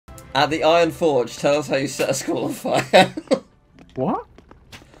At the Iron Forge, tell us how you set a school on fire. What?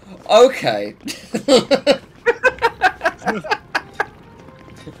 Okay.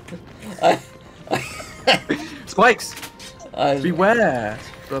 Spikes! Beware!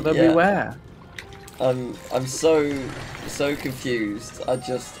 Brother, yeah. beware. I'm so confused. I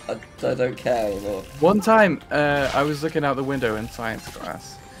don't care anymore. One time, I was looking out the window in science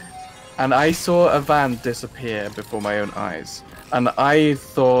class, and I saw a van disappear before my own eyes. And I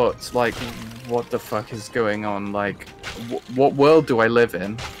thought, like, what the fuck is going on? Like, what world do I live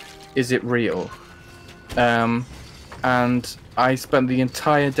in? Is it real? And I spent the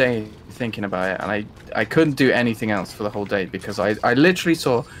entire day thinking about it, and I couldn't do anything else for the whole day because I literally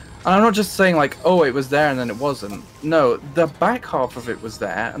saw, and I'm not just saying like, oh, it was there and then it wasn't. No, the back half of it was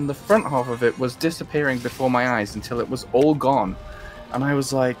there, and the front half of it was disappearing before my eyes until it was all gone. And I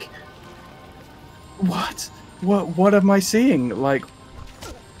was like, what am I seeing? Like,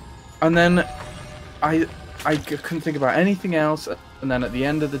 and then I couldn't think about anything else. And then at the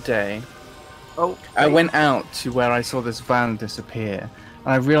end of the day, I went out to where I saw this van disappear,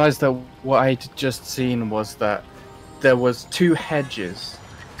 and I realized that what I'd just seen was that there was two hedges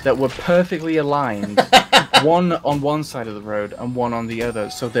that were perfectly aligned, one on one side of the road and one on the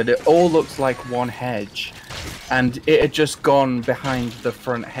other, so that it all looked like one hedge, and it had just gone behind the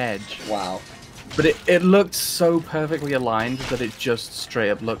front hedge. Wow. But it looked so perfectly aligned that it just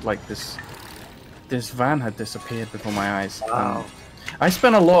straight up looked like this van had disappeared before my eyes. Wow. I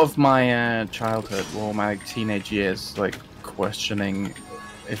spent a lot of my childhood, or my teenage years, like questioning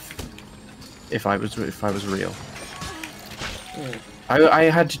if I was real. I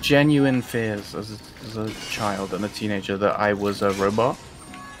had genuine fears as a child and a teenager that I was a robot.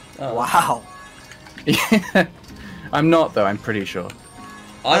 Oh. Wow. Yeah. I'm not though. I'm pretty sure.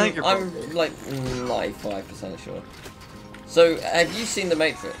 I'm like 95% sure. So, have you seen The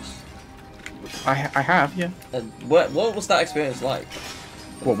Matrix? I have, yeah. What was that experience like?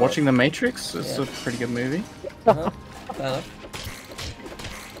 What, watching The Matrix? It's a pretty good movie. Fair enough.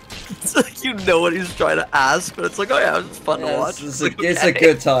 It's like you know what he's trying to ask, but it's like, oh yeah, it's fun to watch. It's a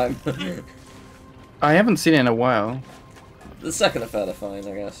good time. I haven't seen it in a while. The second and third are fine,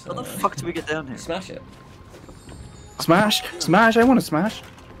 I guess. How the fuck do we get down here? Smash it. Smash! Smash! I want to smash!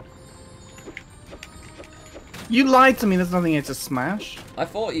 You lied to me, there's nothing here to smash. I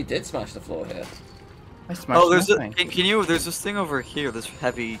thought you did smash the floor here. I smashed nothing. There's this thing over here, this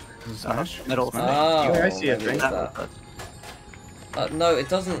heavy metal thing. Oh, I see it. No, it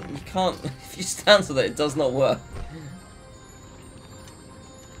doesn't, you can't, if you stand with it, it does not work.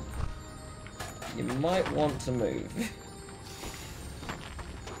 You might want to move.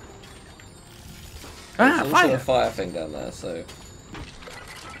 Ah, There's also fire! a fire thing down there, so...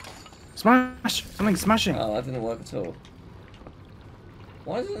 Smash! Something's smashing! Oh, that didn't work at all.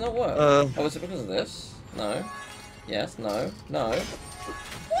 Why does it not work? Oh, is it because of this? No. Yes, no, no.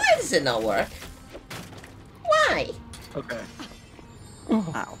 Why does it not work? Why? Okay.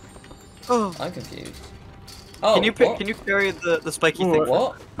 Oh. Oh. I'm confused. Oh, can you carry the spiky thing?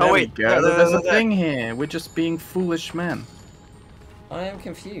 What? Oh wait, there's a thing here. We're just being foolish men. I am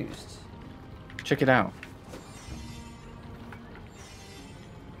confused. Check it out.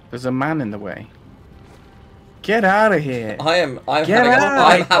 There's a man in the way. Get out of here! I'm Get having out! a,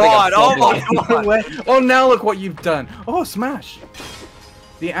 I'm having a Oh problem. my god! Oh, now look what you've done! Oh, smash!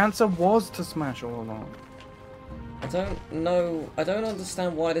 The answer was to smash all along. I don't know. I don't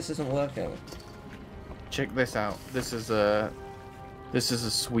understand why this isn't working. Check this out. This is a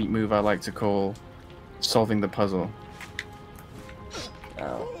sweet move I like to call solving the puzzle.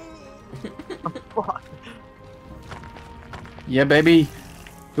 Ow. Yeah, baby.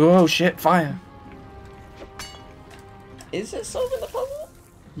 Oh shit! Fire. Is it solving the puzzle?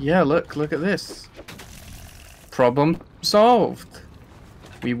 Yeah, look at this. Problem solved.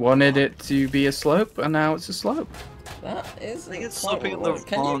 We wanted it to be a slope, and now it's a slope. That is. I think it's sloping in the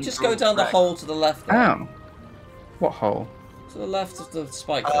Can you just go down the hole to the left? Then? Ow. What hole? To the left of the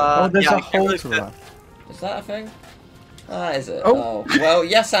spike. Oh, there's yeah, a hole to the left. Is that a thing? Ah, is it? Oh. Well,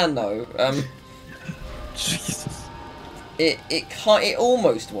 yes and no. Jesus. It can't. It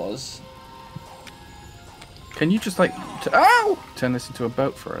almost was. Can you just like ow! Turn this into a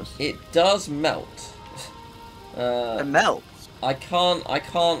boat for us? It does melt. It melts. I can't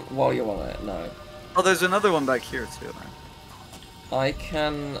while you're on it, no. Oh, there's another one back here too. I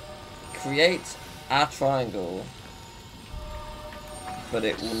can create a triangle, but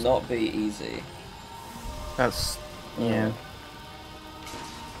it will not be easy. That's yeah.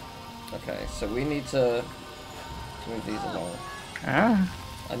 Okay, so we need to move these along. Ah.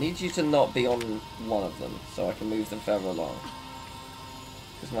 I need you to not be on one of them, so I can move them further along.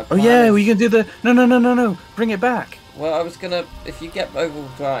 Oh yeah, we can do the... No. Bring it back. Well, I was gonna... If you get over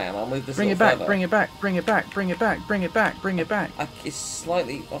where I am, I'll move this Bring it further. back, bring it back. It's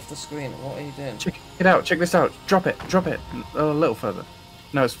slightly off the screen. What are you doing? Check it out, check this out. Drop it. A little further.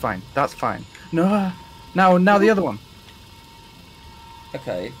 No, it's fine. That's fine. No. Now the other one.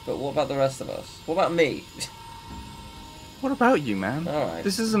 Okay, but what about the rest of us? What about me? What about you, man? Alright.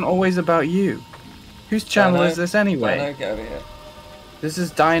 This isn't always about you. Whose channel is this anyway? Dino, get over here. This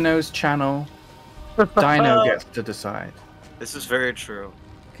is Dino's channel. Dino gets to decide. This is very true.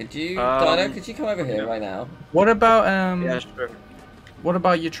 Could you, Dino, could you come over here right now? What about, Yeah, sure. What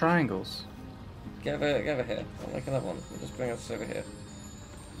about your triangles? Get over here. I'll make another one. We'll just bring us over here.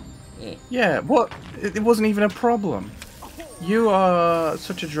 Yeah, what? It wasn't even a problem. You are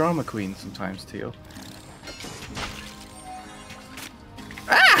such a drama queen sometimes, Teal.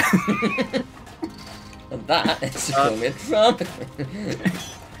 And that is becoming a drama queen.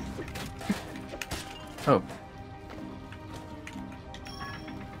 Oh.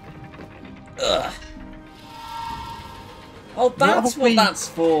 Ugh. Oh, that's what that's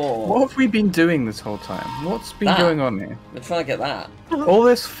for! What have we been doing this whole time? What's been going on here? We're trying to get that. All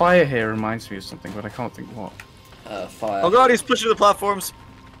this fire here reminds me of something, but I can't think what. Fire. Oh god, he's pushing the platforms!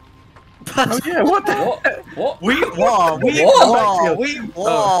 Oh yeah, what the What? We won!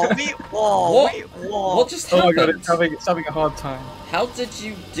 What just happened? Oh my god, it's having a hard time. How did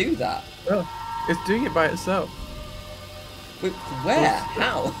you do that? Oh, it's doing it by itself. Wait, where?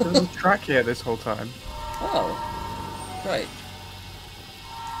 How? There's a track here this whole time. Oh. Great.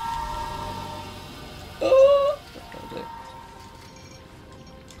 Oh!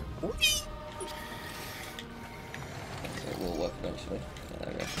 It will work eventually.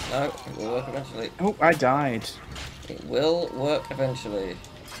 There we go. No, it will work eventually. Oh, I died. It will work eventually.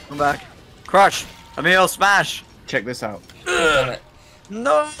 Come back. Crush! Emil, smash! Check this out. Damn it.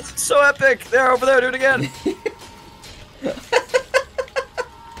 No, it's so epic! There, over there, do it again!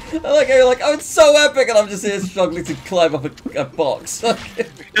 I like how you're like, oh, it's so epic, and I'm just here struggling to climb up a box. No!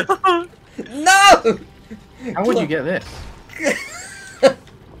 How would you get this?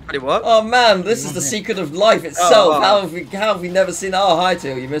 What? Oh man, this is the secret of life itself. How have we never seen? Oh, hi,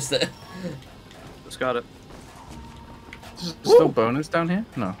 Teal, you missed it. Just got it. Is there still bonus down here?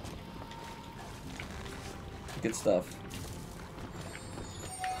 No. Good stuff.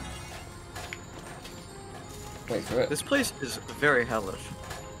 Wait for it. This place is very hellish.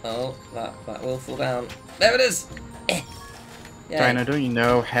 Oh, that will fall down. There it is! Dino, don't you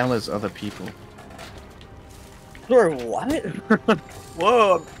know hell is other people? Or what?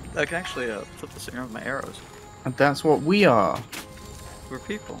 Whoa! I can actually flip this around with my arrows. And that's what we are. We're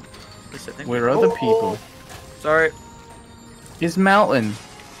people. At least I think We're other people. Sorry. It's melting.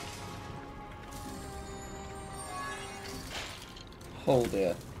 Oh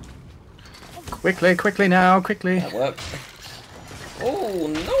dear. Quickly now, quickly. That worked. Oh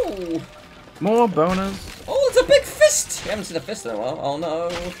no! More bonus. Oh, it's a big fist! We haven't seen a fist in a while. Oh no!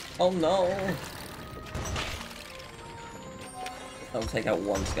 Oh no! I'll take out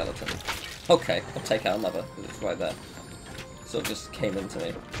one skeleton. Okay, I'll take out another, because it's right there. Sort of just came into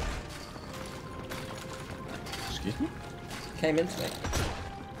me. Excuse me? Came into me.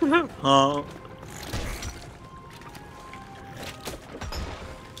 Oh.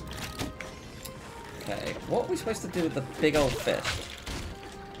 Okay, what are we supposed to do with the big old fist?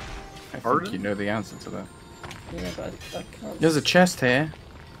 I think you know the answer to that. Yeah, but I can't... There's a chest here.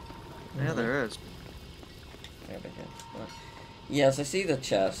 Yeah, there is. Yes, I see the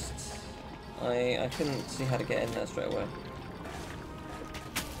chest. I couldn't see how to get in there straight away.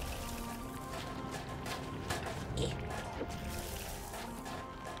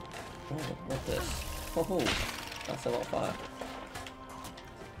 Oh, what's this? Oh, that's a lot of fire.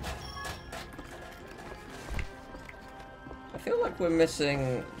 I feel like we're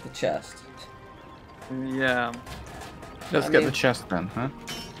missing the chest. Yeah. Let's get the chest then, huh?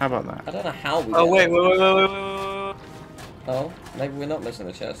 How about that? I don't know how we Oh, get wait. Oh, maybe we're not missing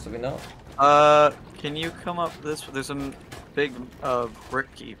the chest, are we not? Can you come up this? There's a big,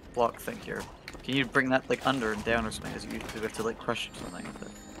 bricky block thing here. Can you bring that, like, under and down or something? As you have to, like, crush something with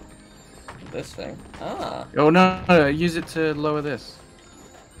it. This thing? Ah! Oh no, use it to lower this.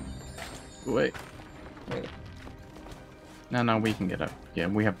 Wait. No, we can get up. Yeah,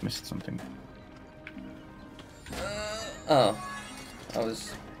 we have missed something. Oh.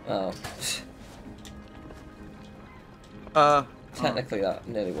 Technically that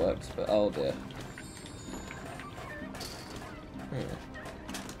nearly works, but oh dear.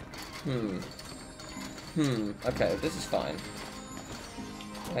 Okay, this is fine.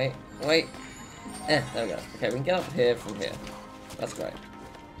 Wait. There we go. Okay, we can get up here from here. That's great.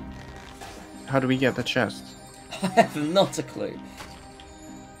 How do we get the chest? I have not a clue.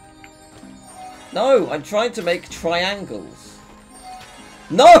 No, I'm trying to make triangles.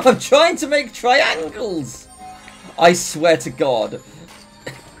 No, I'm trying to make triangles! I swear to God.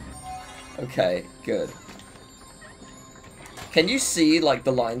 Okay, good. Can you see, like,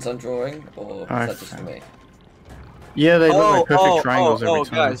 the lines I'm drawing? Or is that just for me? Yeah, they look like perfect triangles every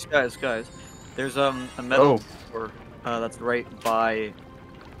time. guys. There's a metal door that's right by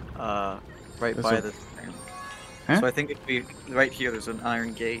this thing. Huh? So I think it'd be right here. There's an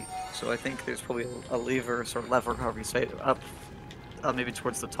iron gate. So I think there's probably a lever, or lever, however you say it, up, maybe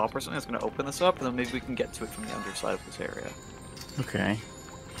towards the top or something. That's gonna open this up, and then maybe we can get to it from the underside of this area. Okay.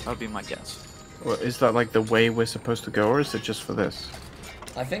 That would be my guess. Well, is that like the way we're supposed to go, or is it just for this?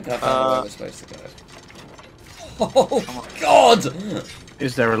 I think I found where we're supposed to go. Oh, God!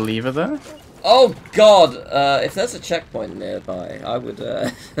 Is there a lever there? Oh, God! If there's a checkpoint nearby, I would,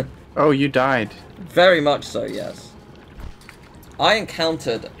 Oh, you died. Very much so, yes. I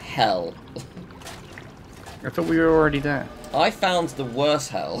encountered hell. I thought we were already there. I found the worst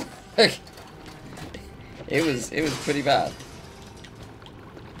hell. It was pretty bad.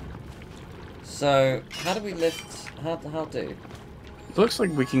 So, how do we lift... How do? It looks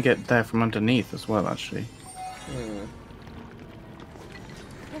like we can get there from underneath as well, actually. Hmm.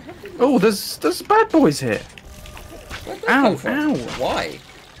 Oh, there's bad boys here. Where'd they come from? Ow! Why?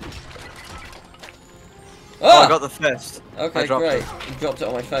 Oh, I got the fist. Okay, great. You dropped it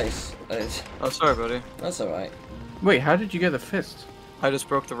on my face. Oh, sorry, buddy. That's alright. Wait, how did you get the fist? I just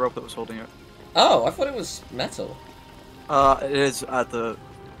broke the rope that was holding it. Oh, I thought it was metal. It is at the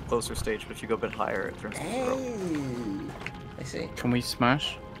closer stage, but if you go a bit higher, it turns into rope. I see. Can we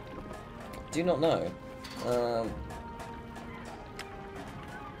smash? Do not know.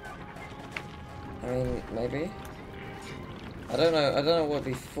 I mean, maybe. I don't know. I don't know what it'd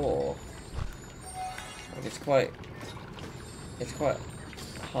be for. Like, it's quite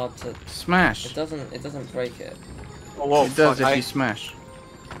hard to Smash. It doesn't break it. Oh, whoa, It does if you smash.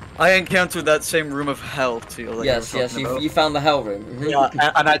 I encountered that same room of hell too. Like Yes, you found the hell room. Mhm.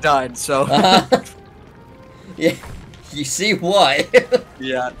 Yeah, and I died. So. Yeah, you see why?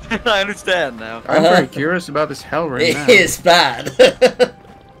 Yeah, I understand now. I'm very curious about this hell room now. It is bad.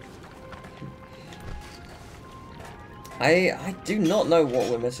 I do not know what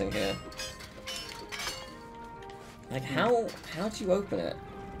we're missing here. Like, how do you open it?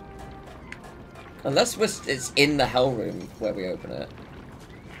 Unless it's in the hell room where we open it.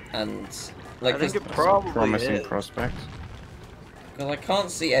 And, like, I think it That's a probably promising is. prospect. Because I can't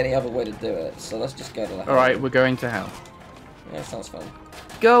see any other way to do it, so let's just go to the hell Alright, room. we're going to hell. Yeah, sounds fun.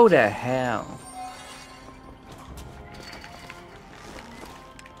 Go to hell.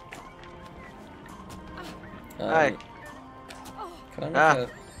 Hi. Can I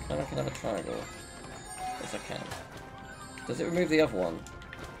make another triangle? Yes, I can. Does it remove the other one?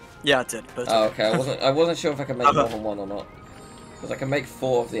 Yeah, it did. But Oh, okay. I wasn't sure if I could make more than one or not. Because I can make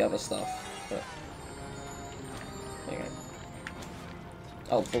 4 of the other stuff. But... There you go.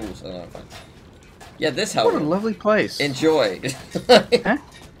 Oh, balls. Oh, no, fine. Yeah, this hell What a room. lovely place. Enjoy. Huh?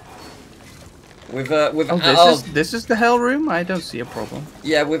 With This is the hell room? I don't see a problem.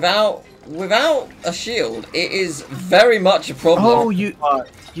 yeah, without a shield, it is very much a problem. Oh, you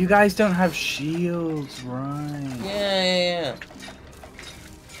guys don't have shields, right? Yeah.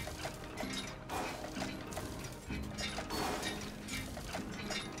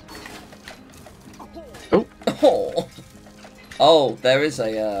 Oh. Oh, there is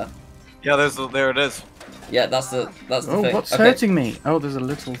a yeah, there it is. yeah, that's the Oh, thing. what's Okay. hurting me? Oh, there's a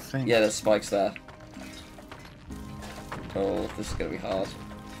little thing. Yeah, there's spikes there. Oh, this is gonna be hard.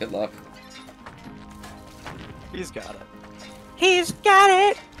 Good luck. He's got it. He's got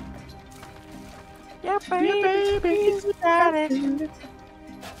it. Yeah, baby. He's got it.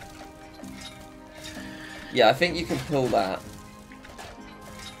 Yeah, I think you can pull that,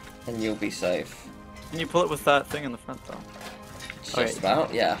 and you'll be safe. Can you pull it with that thing in the front though? Just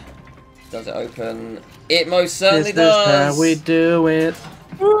about, yeah. Does it open? It most certainly This does. is how we do it.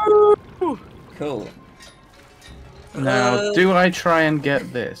 Cool. Now, do I try and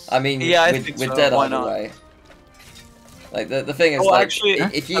get this? I mean, Yeah, I we're think so. dead Why either not? way. Like the thing is, Oh, like, actually,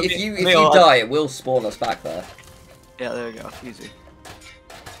 if you Neil, die, it will spawn us back there. Yeah, there you go. Easy.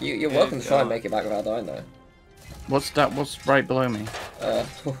 You're Yeah, welcome to try and go. make it back without dying though. What's that? What's right below me? Yeah,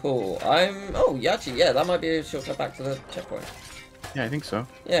 that might be a shortcut back to the checkpoint. Yeah, I think so.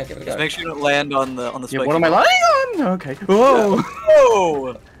 Yeah, give it a Just go. make sure you don't land on the Yeah, spike. what am I lying on? Okay. Whoa.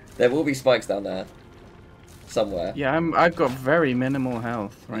 Whoa! There will be spikes down there. Somewhere. Yeah, I've got very minimal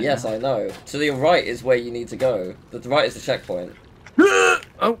health right Yes, now. I know. To the right is where you need to go. The right is the checkpoint.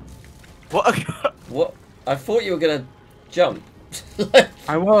 Oh. What? What? I thought you were gonna jump.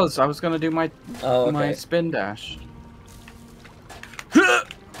 I was gonna do my Oh, my okay. spin dash.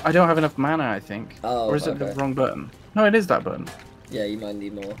 I don't have enough mana, I think. Oh, or is it the okay. wrong button? No, it is that button. Yeah, you might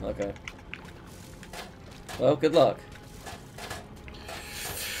need more. Okay. Well, good luck.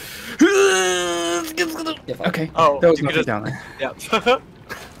 You're fine. Okay. Oh, there was you could nothing just- down there. Yeah.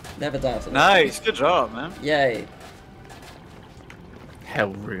 Never doubted. Nice, good job, man. Yay.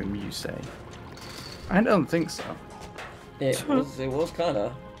 Hell room, you say? I don't think so. It was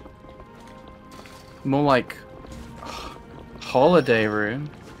kinda. More like holiday room.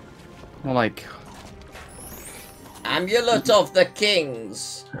 More like Amulet of the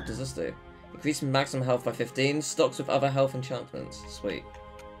Kings! What does this do? Increase maximum health by 15. Stocks with other health enchantments. Sweet.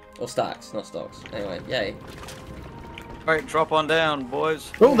 Or stacks, not stocks. Anyway, yay. Alright, drop on down,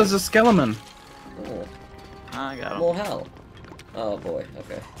 boys. oh, there's a skeleton. Oh, I got him. more hell. Oh boy,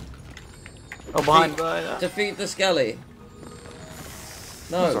 okay. Oh, behind by Defeat the Skelly.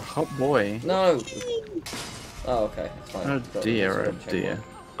 That's a No, hot boy. no. Oh, okay, it's fine. Oh Got dear, it. oh dear.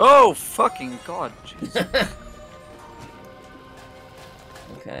 Oh, fucking god. Jeez.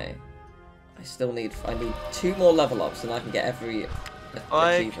 Okay. I need 2 more level ups and I can get every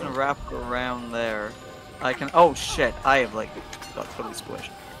I achievement. can wrap around there. I can. Oh shit! I have like got totally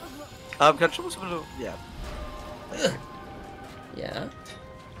squished. Can I triple some? Yeah. Yeah.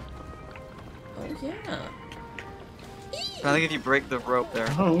 Oh yeah. I think if you break the rope there.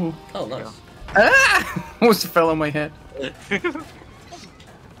 Oh. Oh nice. Ah! Almost fell on my head.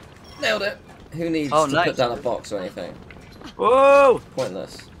 Nailed it. Who needs Oh, to nice. put down a box or anything? Whoa!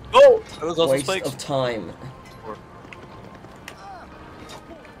 Pointless. Oh! That was also Waste spikes. of time.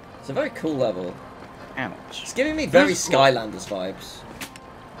 It's a very cool level. Ouch. It's giving me very Skylanders vibes.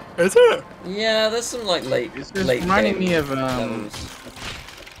 Is it? Yeah, there's some like late It's game reminding me of levels.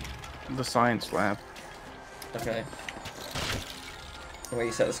 the science lab. Okay. Where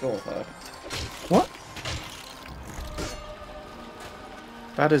you set the score on fire. What?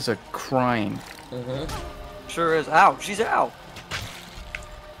 That is a crime. Sure is. Ow! She's out.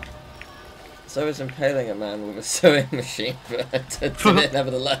 So is impaling a man with a sewing machine, but I did it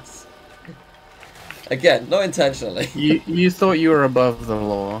nevertheless. Again, not intentionally. You thought you were above the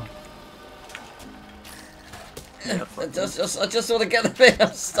law. I just want to get the thing.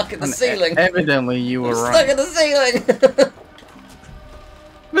 I'm stuck in the And ceiling. Evidently you were I'm right. stuck in the ceiling.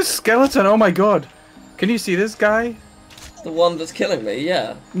 This skeleton, oh my god. Can you see this guy? The one that's killing me,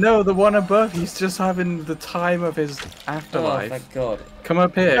 yeah. No, the one above. He's just having the time of his Oh, afterlife. thank God. Come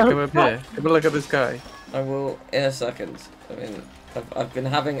up here, come up here. Come and look at this guy. I will in a second. I mean, I've been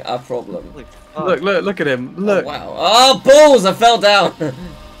having a problem. Holy fuck. Look at him. Look. Oh, wow. Oh, balls! I fell down!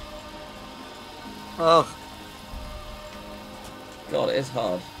 Oh. God, it is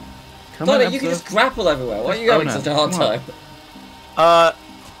hard. Come God, on, you can Abdul. just grapple everywhere. Why are you having Owner, such a hard come on. Uh.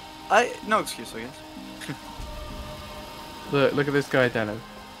 No excuse, I guess. Look at this guy, Dano.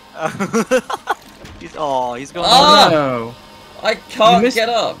 He's going. Ah! No. I can't missed- get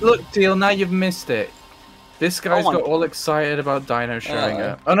up. Look, Teal, now you've missed it. This guy's Oh my- got all excited about Dino showing Hello.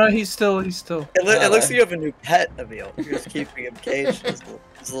 up. Oh no, he's still. It Hello. looks like you have a new pet, Emil. You're just keeping him caged in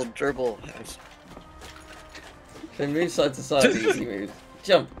his little gerbil house. Then move side to side, easy move.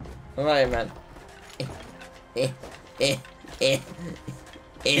 Jump. Alright, man.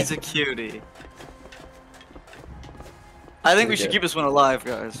 He's a cutie. I think we should keep this one alive,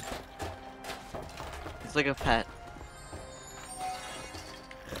 guys. It's like a pet.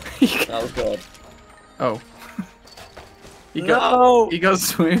 Oh god. Oh. He No! got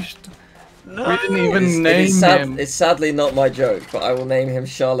swished. No! We didn't even It's name him. it's sadly not my joke, but I will name him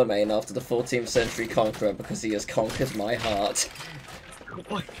Charlemagne after the 14th century conqueror because he has conquered my heart. Oh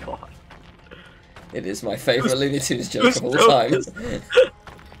my god. It is my favourite Looney Tunes joke Whose of all joke time. is-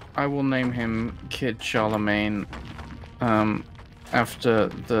 I will name him Kid Charlemagne, after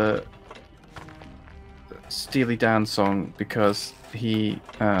the Steely Dan song because he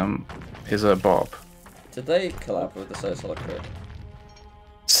is a bop. Did they collab with the So Solid Crew?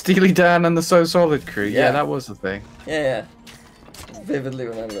 Steely Dan and the So Solid Crew. Yeah, Yeah. that was the thing. Yeah. Vividly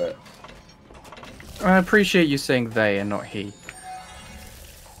remember it. I appreciate you saying they and not he.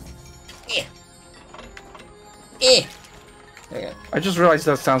 Okay. I just realized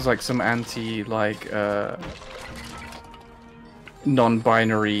that sounds like some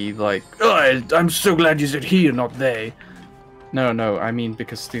non-binary, like, oh, I'm so glad you said he and not they. No, I mean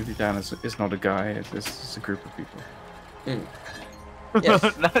because Steely Dan is not a guy, it's a group of people. Yes.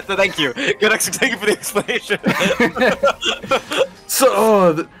 Thank you. Thank you for the explanation.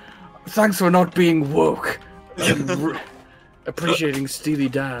 So, thanks for not being woke. Appreciating Steely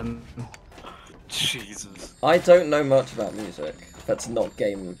Dan. Jesus. I don't know much about music. That's not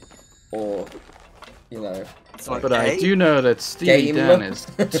game or, you know. It's like, But I hey? do know that Steely Game. Dan is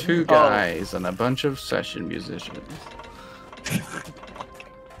 2 guys and a bunch of session musicians.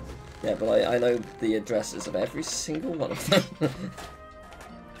 Yeah, but I know the addresses of every single one of them.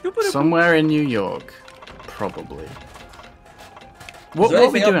 Somewhere in New York, probably. What there are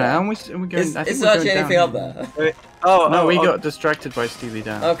we anything doing? up Are we going? Is I think there we're actually going anything down up here. there? No, we got distracted by Steely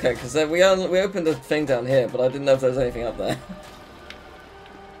Dan. Okay, because we opened a thing down here, but I didn't know if there was anything up there.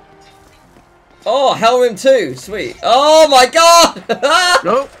 Oh, Hellroom 2! Sweet. Oh my god!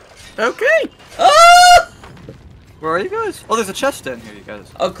 Oh, okay. Ah! Where are you guys? Oh, there's a chest in here, you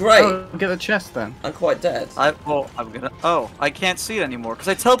guys. Oh, great. Oh, get the chest then. I'm quite dead. I'm gonna. Oh, I can't see it anymore because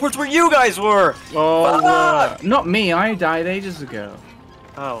I teleported where you guys were. Oh, not me. I died ages ago.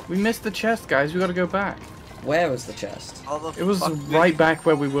 Oh. We missed the chest, guys. We got to go back. Where was the chest? It was right back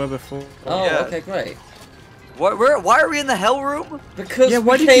where we were before. Oh, Yeah. okay, great. Why are we in the hell room? Because Yeah,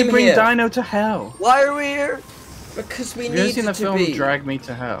 why we did came you bring here. Dino to hell? Why are we here? Because we Have you ever seen needed the to film be. Drag Me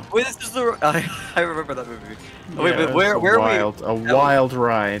to Hell? Wait, this is the. I remember that movie. Oh, wait, Yeah, but it's where a are wild, we? A wild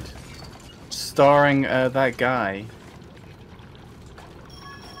ride, starring that guy.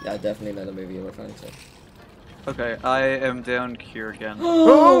 Yeah, I definitely know the movie you're referring to. Okay, I am down here again.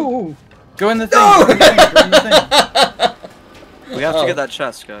 Oh! Go in the thing. No! Go in the thing. We have to Oh. get that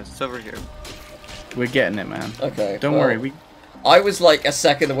chest, guys. It's over here. We're getting it, man. Okay. Don't well, worry. I was like a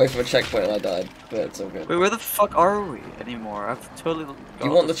second away from a checkpoint and I died, but it's all good. Wait, where the fuck are we anymore? I've totally. Do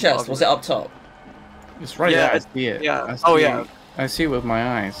you want the chest? Was it up top? It's right Yeah, there. I see it. yeah. I see Oh, yeah. it. I see it with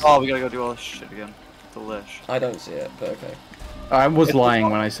my eyes. Oh, we gotta go do all this shit again. Delish. I don't see it, but okay. I was lying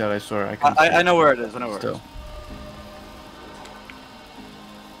when I said I saw it. I know where it is. I know where it Still. is.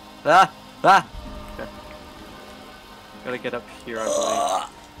 Ah! Ah! Okay. Gotta get up here, I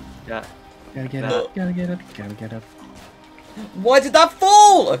believe. Yeah. Gotta get up. Gotta get up. Gotta get up. Why did that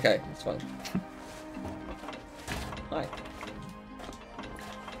fall? Okay, it's fine. Hi.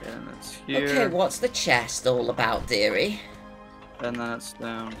 And it's here. Okay, what's the chest all about, dearie? And then it's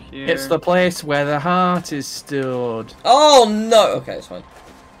down here. It's the place where the heart is stored. Oh no! Okay, it's fine.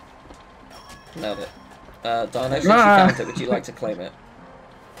 Nailed it. Dino, since you found it, would you like to claim it?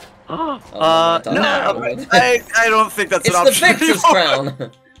 No, Dino, I don't think that's It's an the option victor's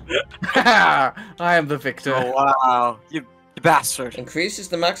anymore. crown! I am the victor. Oh, wow. You bastard. Increases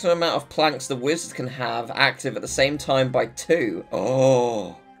the maximum amount of planks the wizard can have active at the same time by 2.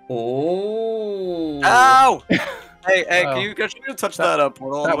 Oh. Oh. Ow! Hey, Well, can you touch that up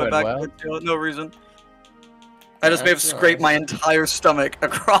portal that on the way went back well. to the no reason? I just may have That's scraped nice. my entire stomach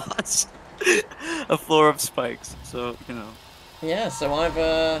across a floor of spikes, so, you know. Yeah, so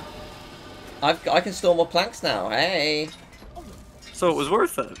I can store more planks now. Hey. So it was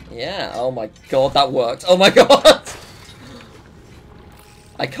worth it. Yeah. Oh my god, that worked. Oh my god.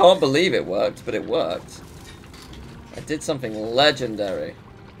 I can't believe it worked, but it worked. I did something legendary.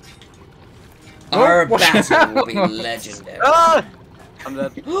 Our watch battle will out. be legendary. Ah! I'm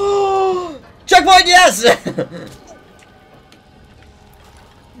dead. Checkpoint, yes!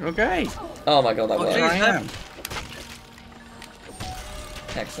 Okay. Oh my god, that Oh, worked. Here I am.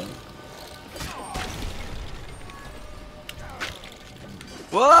 Excellent.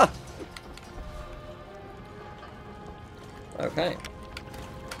 Whoa! Okay.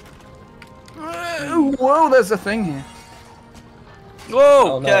 Whoa, there's a thing here.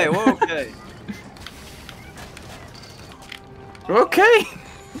 Whoa! Oh, no. Okay, whoa, okay. Okay.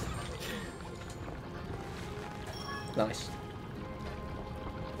 Nice.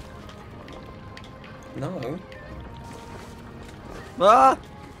 No. Ah!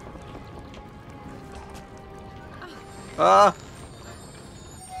 Ah!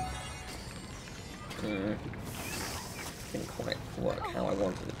 Didn't quite work how I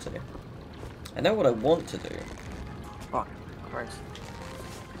wanted it to. I know what I want to do. Fuck. Christ.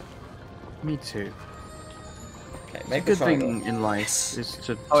 Me too. Okay, The make a good triangle. thing in life Yes. is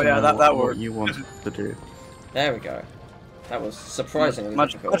to Oh, yeah, know that what worked. you want to do. There we go. That was surprisingly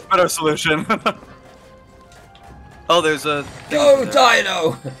Much difficult. better solution. Oh, there's a. Go,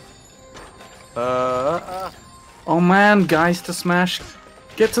 Dino! Oh man, guys, to smash.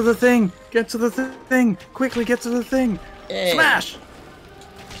 Get to the thing. Get to the thing. Quickly, get to the thing. Yeah. Smash.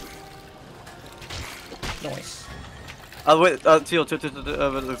 Nice. Wait, Teal,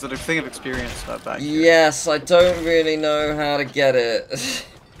 there's a thing of experience back here. Yes, I don't really know how to get it. The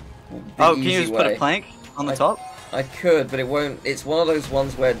Oh, can you easy just put way. a plank on the top? I could, but it won't. It's one of those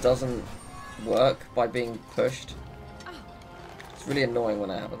ones where it doesn't work by being pushed. It's really annoying when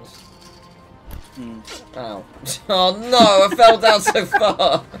it happens. Ow. Oh no, I fell down so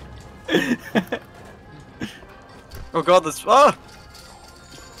far! Oh god, this. Ah!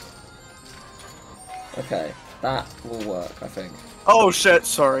 Okay, that will work, I think. Oh shit,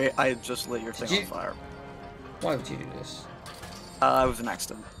 sorry, I just lit your thing Did on fire. Why would you do this? It was an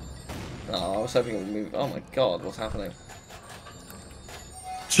accident. Oh, I was hoping it would move. Oh my god, what's happening?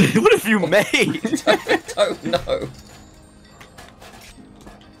 What have you made? I don't know.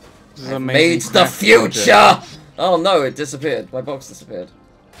 This is I've amazing made the craft future! project. Oh no, it disappeared. My box disappeared.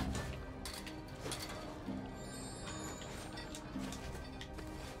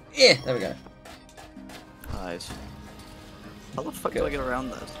 Yeah, there we go. Nice. How the fuck do I get around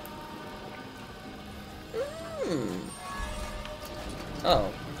this?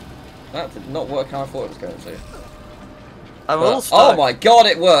 Oh. That did not work how I thought it was going to. I'm a But- little stuck. oh my god,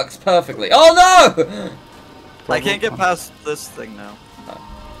 it works perfectly. Oh no! I can't get past this thing now.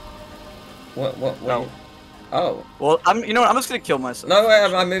 What? No. Oh. Well, you know what? I'm just gonna kill myself. No,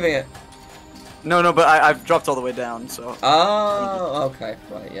 wait, I'm moving it. No, but I've dropped all the way down, so. Oh, okay.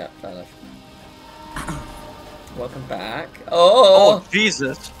 Right, yeah, fair enough. Welcome back. Oh! Oh,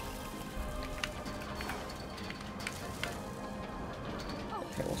 Jesus.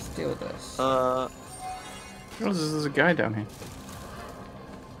 Okay, what's the deal with this? Oh, there's a guy down here.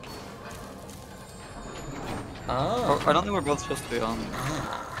 Ah. I don't think we're both supposed to be on.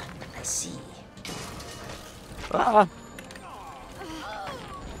 Ah, I see. Ah.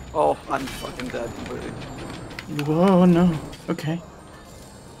 Oh, I'm fucking dead completely. Whoa, no. Okay.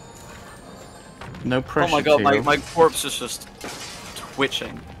 No pressure. Oh my god, Teal. my corpse is just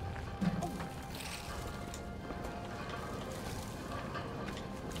twitching.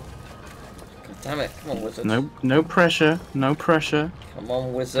 God damn it. Come on, wizard. No pressure. No pressure. Come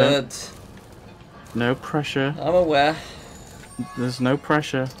on, wizard. No pressure. I'm aware. There's no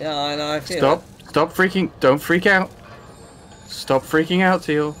pressure. Yeah, I know, I feel Stop. Stop freaking. Don't freak out. Stop freaking out,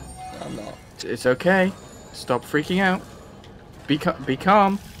 Teal. it. I'm not. It's okay. Stop freaking out. Be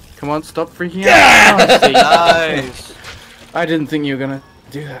calm. Come on, stop freaking out. Oh, see. Nice. I didn't think you were gonna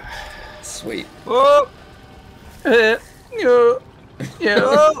do that. Sweet. Oh, Yeah. Yeah.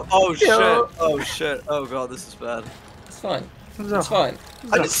 oh shit. Yeah. Oh shit. Oh god, this is bad. It's fine. What's It's up? fine.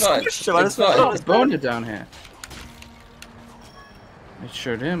 I It's just fine. squished him, I It's just- fine. Oh, it's Boner down here. It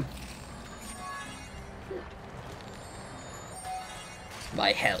showed him.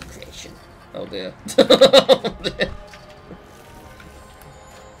 My hell creation. Oh dear.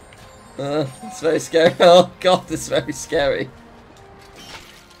 It's very scary. Oh god, it's very scary.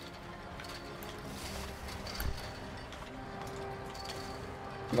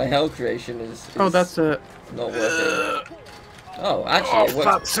 My hell creation is Oh, that's a. not working. Oh, actually, Oh, it works,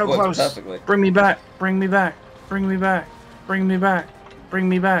 fuck, so works close. perfectly. Bring me back. Bring me back. Bring me back. Bring me back. Bring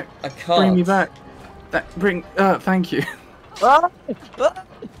me back. I can't. Bring me back. Thank you. Ah! Ah!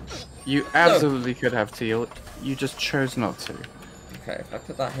 You absolutely could have, Teal. You just chose not to. Okay, if I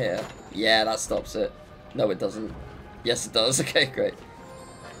put that here, yeah, that stops it. No, it doesn't. Yes, it does. Okay, great.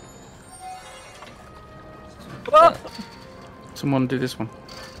 Ah! Someone do this one.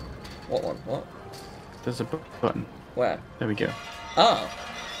 What one? What? There's a button. Where? There we go. Ah.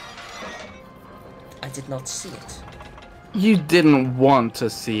 I did not see it. You didn't want to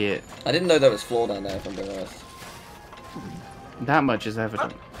see it. I didn't know there was floor down there, if I'm being honest. That much is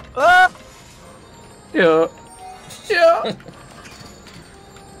evident. Ah! Yeah. Yeah.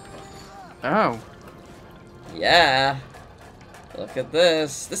 Oh. Yeah. Look at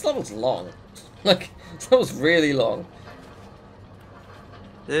this. This level's long. Look, this level's really long.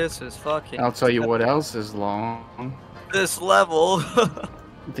 This is fucking. I'll tell you what else is long. This level.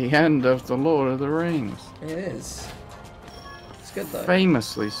 The end of The Lord of the Rings. It is. It's good though.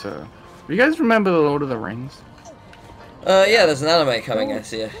 Famously so. You guys remember The Lord of the Rings? Yeah, there's an anime coming, I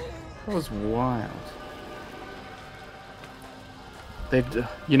see. That was wild.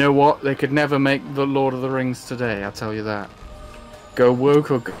 You know what? They could never make The Lord of the Rings today, I'll tell you that. Go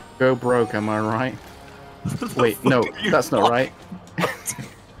woke or go broke, am I right? Wait, no, that's not right.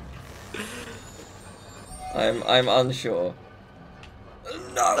 I'm unsure.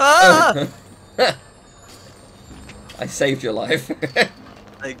 No! Ah! I saved your life.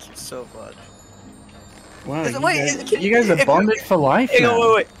 Thank you so much. Wow, Wait, you guys are bonded for life Hang now.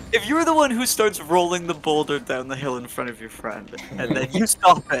 on, wait. If you're the one who starts rolling the boulder down the hill in front of your friend, and then you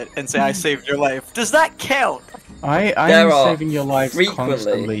stop it and say, I saved your life, does that count? There I'm are saving your life frequently-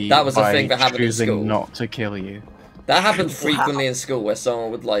 constantly that was a by thing that happened in choosing school. not to kill you. That happened frequently in school where someone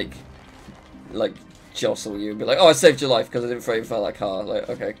would like jostle you and be like, oh, I saved your life because I didn't throw you in front of that car. Like,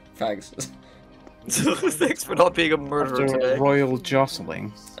 okay, thanks. Thanks for not being a murderer After today. a royal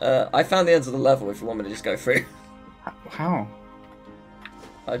jostling. I found the ends of the level if you want me to just go through. How?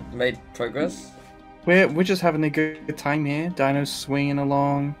 I made progress. We're just having a good time here. Dino's swinging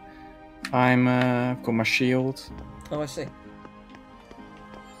along. I've got my shield. Oh, I see.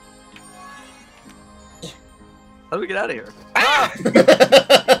 How do we get out of here? Ah!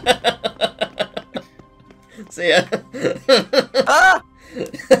 See ya. Ah!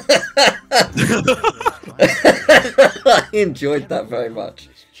 I enjoyed that very much.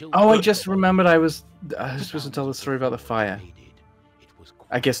 Oh, I just remembered I was supposed to tell the story about the fire.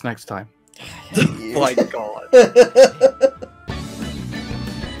 I guess next time. My god.